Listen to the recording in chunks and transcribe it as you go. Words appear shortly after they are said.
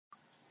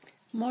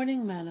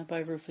Morning Manna by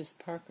Rufus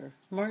Parker,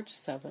 March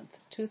 7th,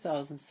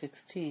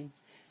 2016.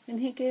 And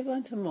he gave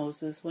unto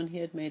Moses, when he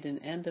had made an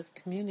end of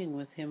communing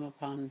with him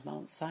upon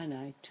Mount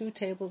Sinai, 2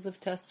 tables of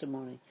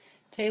testimony,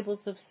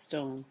 tables of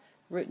stone,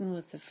 written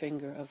with the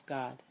finger of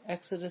God.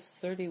 Exodus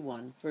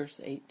 31,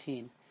 verse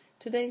 18.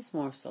 Today's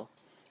morsel.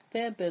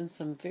 There have been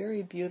some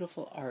very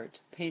beautiful art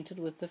painted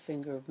with the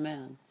finger of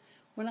man.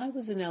 When I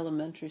was in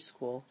elementary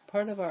school,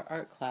 part of our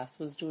art class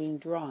was doing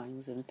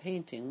drawings and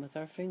painting with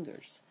our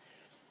fingers.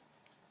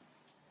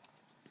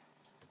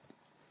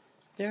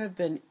 There have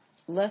been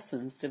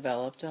lessons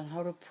developed on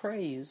how to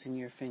pray using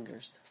your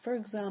fingers. For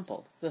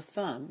example, the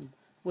thumb,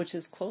 which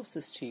is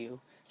closest to you,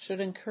 should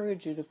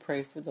encourage you to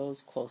pray for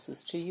those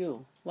closest to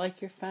you,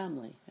 like your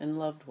family and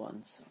loved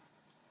ones.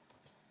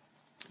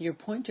 Your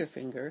pointer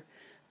finger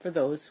for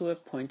those who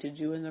have pointed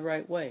you in the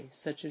right way,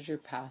 such as your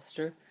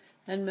pastor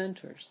and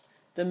mentors.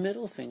 The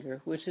middle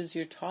finger, which is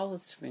your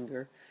tallest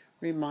finger,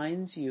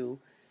 reminds you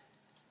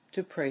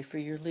to pray for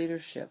your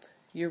leadership.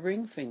 Your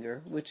ring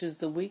finger, which is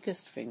the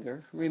weakest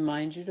finger,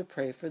 reminds you to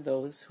pray for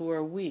those who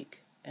are weak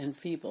and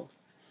feeble.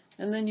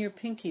 And then your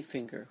pinky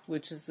finger,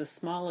 which is the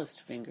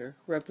smallest finger,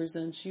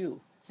 represents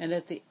you. And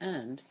at the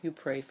end, you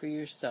pray for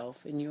yourself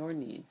and your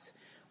needs.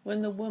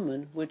 When the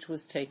woman which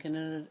was taken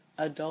in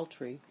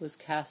adultery was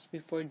cast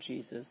before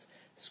Jesus,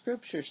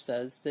 Scripture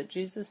says that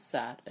Jesus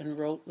sat and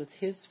wrote with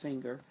his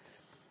finger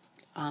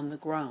on the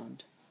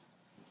ground,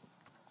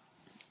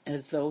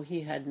 as though he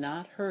had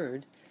not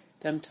heard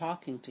them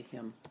talking to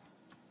him.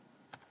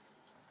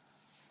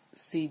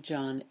 See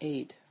John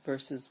 8,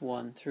 verses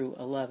 1 through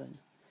 11.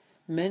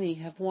 Many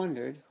have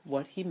wondered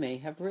what he may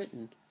have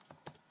written.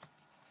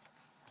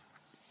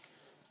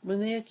 When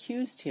they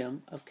accused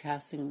him of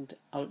casting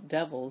out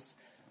devils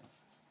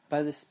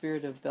by the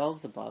spirit of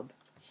Beelzebub,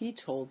 he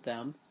told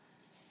them,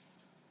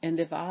 "And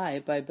if I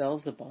by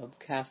Beelzebub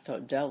cast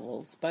out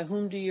devils, by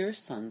whom do your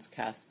sons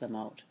cast them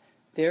out?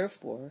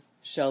 Therefore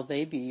shall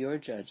they be your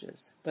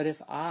judges. But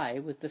if I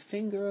with the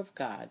finger of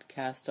God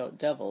cast out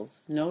devils,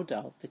 no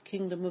doubt the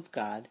kingdom of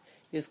God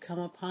is come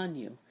upon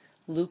you."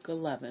 Luke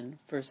 11,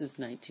 verses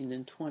 19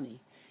 and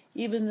 20.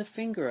 Even the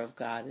finger of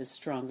God is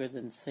stronger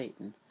than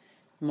Satan.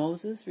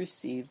 Moses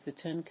received the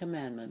 10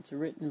 Commandments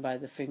written by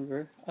the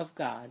finger of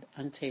God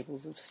on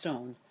tables of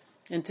stone,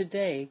 and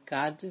today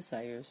God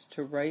desires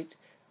to write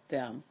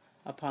them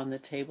upon the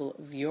table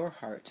of your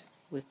heart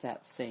with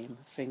that same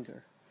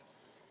finger.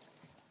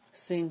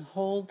 Sing,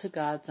 "Hold to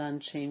God's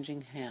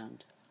unchanging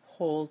hand."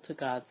 Hold to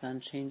God's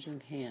unchanging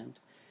hand.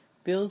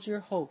 Build your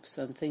hopes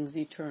on things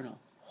eternal.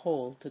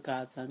 Hold to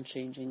God's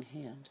unchanging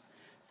hand.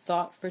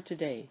 Thought for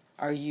today: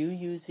 are you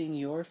using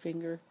your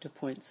finger to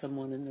point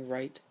someone in the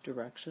right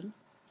direction?